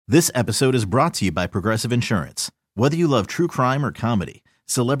This episode is brought to you by Progressive Insurance. Whether you love true crime or comedy,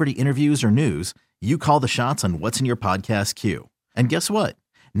 celebrity interviews or news, you call the shots on what's in your podcast queue. And guess what?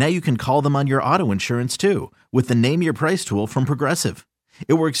 Now you can call them on your auto insurance too with the Name Your Price tool from Progressive.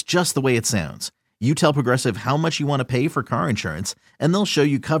 It works just the way it sounds. You tell Progressive how much you want to pay for car insurance, and they'll show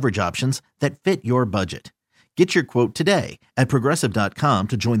you coverage options that fit your budget. Get your quote today at Progressive.com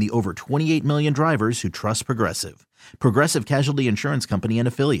to join the over 28 million drivers who trust Progressive. Progressive Casualty Insurance Company and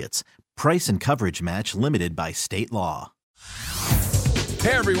Affiliates. Price and coverage match limited by state law.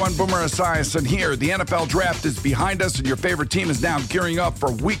 Hey everyone, Boomer Esiason here. The NFL Draft is behind us and your favorite team is now gearing up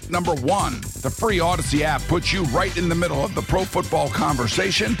for week number 1. The free Odyssey app puts you right in the middle of the pro football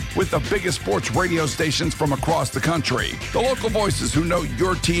conversation with the biggest sports radio stations from across the country. The local voices who know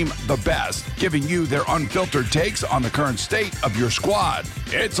your team the best, giving you their unfiltered takes on the current state of your squad.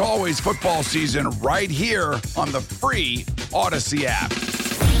 It's always football season right here on the free Odyssey app.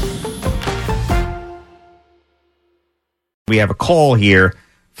 We have a call here,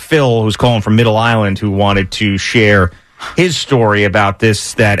 Phil, who's calling from Middle Island, who wanted to share his story about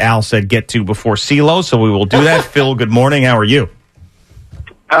this that Al said get to before CeeLo, so we will do that. Phil, good morning. How are you?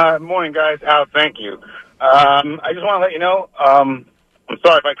 Morning, guys. Al, thank you. I just want to let you know, I'm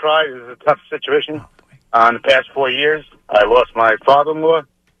sorry if I cry. This is a tough situation. In the past 4 years, I lost my father-in-law,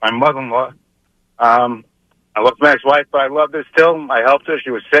 my mother-in-law. I lost my ex-wife, but I loved her still. I helped her.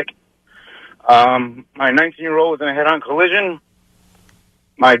 She was sick. My 19-year-old was in a head-on collision.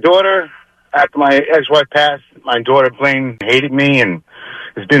 My daughter, after my ex-wife passed, my daughter hated me, and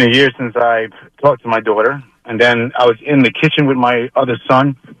it's been a year since I've talked to my daughter. And then I was in the kitchen with my other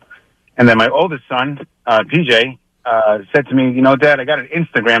son, and then my oldest son, PJ, said to me, you know, Dad, I got an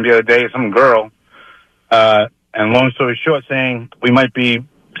Instagram the other day of some girl, and long story short, saying we might be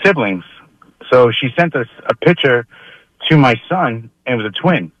siblings. So she sent us a picture to my son, and it was a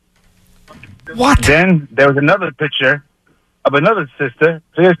twin. What? Then there was another picture of another sister.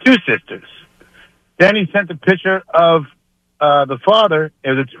 So there's two sisters. Then he sent a picture of the father.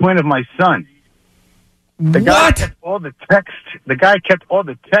 It was a twin of my son. The guy kept all the text. The guy kept all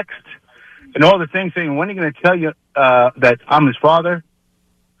the text and all the things saying, when are you going to tell you that I'm his father?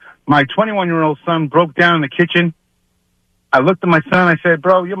 My 21-year-old son broke down in the kitchen. I looked at my son. I said,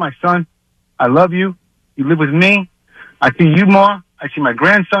 bro, you're my son. I love you. You live with me. I see you more. I see my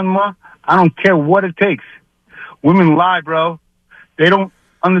grandson more. I don't care what it takes. Women lie, bro. They don't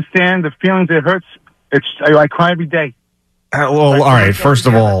understand the feelings it hurts. I cry every day. Well, all right. First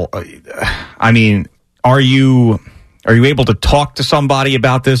of all, I mean, are you able to talk to somebody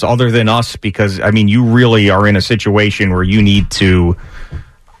about this other than us? Because, I mean, you really are in a situation where you need to.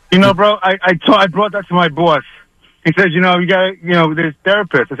 You know, bro, I brought that to my boss. He says, you know, you got, you know, there's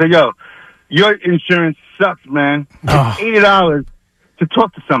therapists. I said, yo, your insurance sucks, man. It's $80 to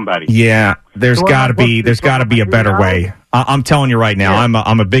talk to somebody. Yeah, there's got to be a better way. I'm telling you right now, yeah.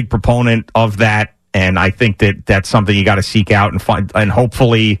 I'm a big proponent of that, and I think that that's something you got to seek out and find, and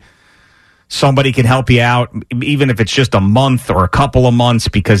hopefully somebody can help you out, even if it's just a month or a couple of months,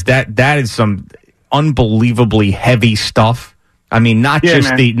 because that is some unbelievably heavy stuff. I mean, not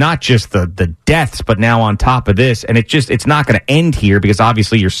just the deaths, but now on top of this, and it's not going to end here, because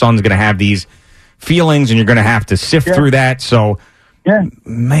obviously your son's going to have these feelings, and you're going to have to sift through that. So. Yeah,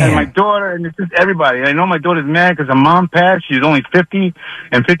 man. And my daughter, and it's just everybody. I know my daughter's mad because her mom passed. She's only 50,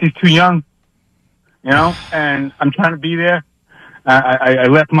 and 50's too young, you know, and I'm trying to be there. I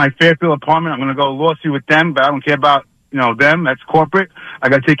left my Fairfield apartment. I'm going to go lawsuit with them, but I don't care about, you know, them. That's corporate. I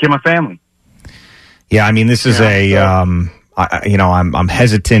got to take care of my family. Yeah, I mean, this is I'm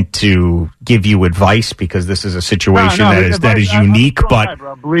hesitant to give you advice because this is a situation that is unique, but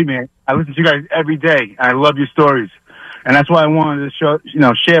bro, believe me, I listen to you guys every day, and I love your stories. And that's why I wanted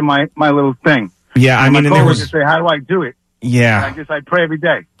to share my little thing. Yeah, I mean, and there was say, how do I do it? Yeah, I pray every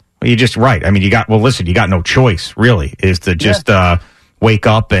day. Well, you're just right. I mean, you got no choice really, is to just wake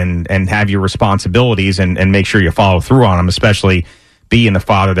up and have your responsibilities and make sure you follow through on them, especially being the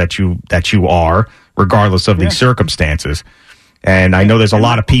father that you are, regardless of these circumstances. And I know there's a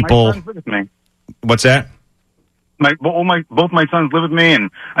lot of people. My sons live with me. What's that? Both my sons live with me, and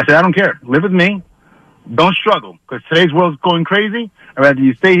I said, I don't care. Live with me. Don't struggle, because today's world's going crazy. I'd rather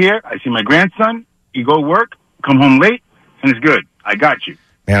you stay here. I see my grandson. You go work, come home late, and it's good. I got you.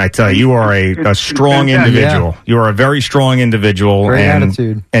 Man, I tell you, you are a strong individual. Yeah. You are a very strong individual. Great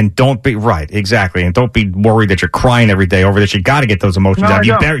attitude. And don't be, right, exactly. And don't be worried that you're crying every day over this. You got to get those emotions out.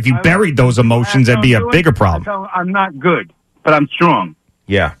 If you buried those emotions, that'd be a bigger problem. I'm not good, but I'm strong.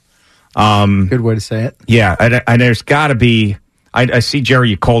 Yeah. Good way to say it. Yeah, and there's got to be, I see, Jerry,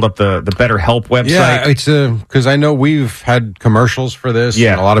 you called up the BetterHelp website. Yeah, it's because I know we've had commercials for this.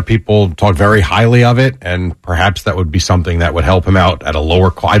 Yeah. And a lot of people talk very highly of it, and perhaps that would be something that would help him out at a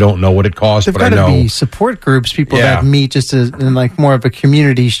lower cost. I don't know what it costs, There've but I got to know be support groups, people Yeah. that meet just in like more of a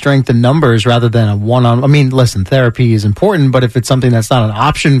community strength in numbers rather than a one-on. I mean, listen, therapy is important, but if it's something that's not an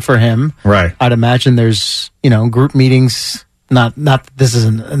option for him, Right. I'd imagine there's group meetings. Not this is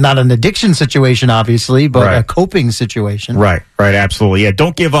not an addiction situation, obviously, but Right. a coping situation. Right, absolutely. Yeah,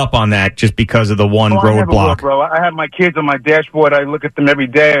 don't give up on that just because of the one I never will, roadblock. bro. I have my kids on my dashboard. I look at them every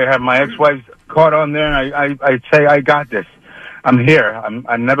day. I have my ex-wife's card on there, and I say, I got this. I'm here.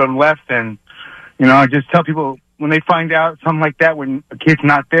 I never left, and, I just tell people when they find out something like that, when a kid's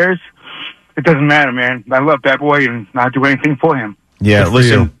not theirs, it doesn't matter, man. I love that boy, and I'll do anything for him. Yeah, Good for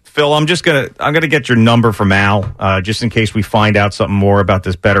listen, you. Phil, I'm gonna get your number from Al, just in case we find out something more about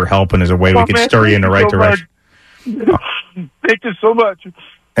this BetterHelp, and there's a way we can man, stir you in the right thank you so direction. Thank you so much.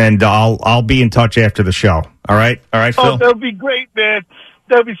 And I'll be in touch after the show. All right, Oh, Phil. that would be great, man.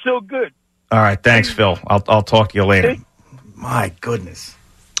 That would be so good. All right, thanks, Phil. I'll talk to you later. My goodness.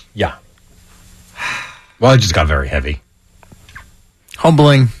 yeah. Well, it just got very heavy.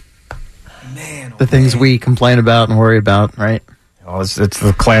 Humbling. Man, the things we complain about and worry about, right? Well, it's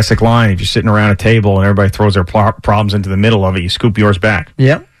the classic line. You're just sitting around a table and everybody throws their problems into the middle of it. You scoop yours back.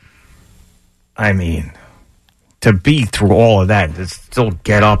 Yep. I mean, to be through all of that, to still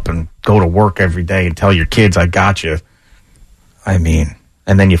get up and go to work every day and tell your kids, I got you. I mean,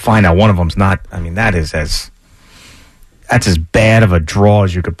 and then you find out one of them's not. I mean, that's as bad of a draw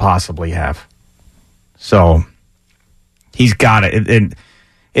as you could possibly have. So he's got it. And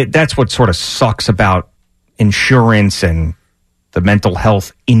that's what sort of sucks about insurance and the mental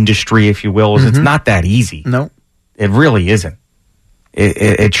health industry, if you will, is it's not that easy. No. It really isn't.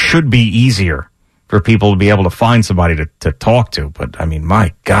 It should be easier for people to be able to find somebody to talk to. But, I mean,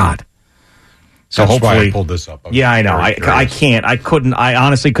 my God. So That's hopefully, why I pulled this up. Yeah, I know. I can't. I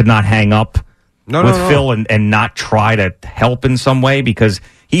honestly could not hang up with Phil and not try to help in some way, because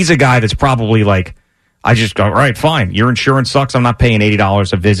he's a guy that's probably like, I just go, all right, fine. Your insurance sucks. I'm not paying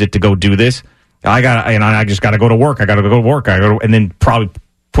 $80 a visit to go do this. I just got to go to work. I got to go to work. And then probably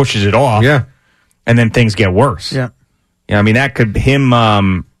pushes it off. Yeah. And then things get worse. Yeah. Yeah. I mean, that could him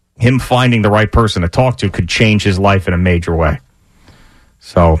finding the right person to talk to could change his life in a major way.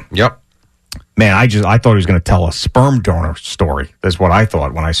 So, Yep. man, I thought he was going to tell a sperm donor story. That's what I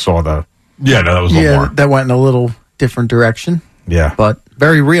thought when I saw the. Yeah, no, that was a little more. That went in a little different direction, Yeah. but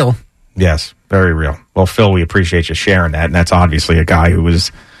very real. Yes. Very real. Well, Phil, we appreciate you sharing that. And that's obviously a guy who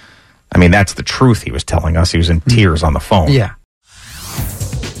was. I mean, that's the truth he was telling us. He was in tears on the phone. Yeah.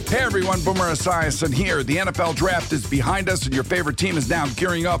 Hey everyone, Boomer Esiason here. The NFL Draft is behind us and your favorite team is now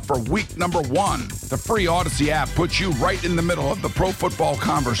gearing up for week number 1. The free Odyssey app puts you right in the middle of the pro football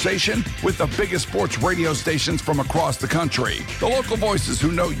conversation with the biggest sports radio stations from across the country. The local voices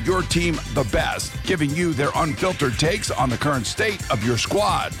who know your team the best, giving you their unfiltered takes on the current state of your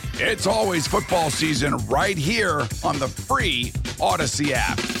squad. It's always football season right here on the free Odyssey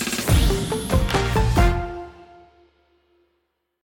app.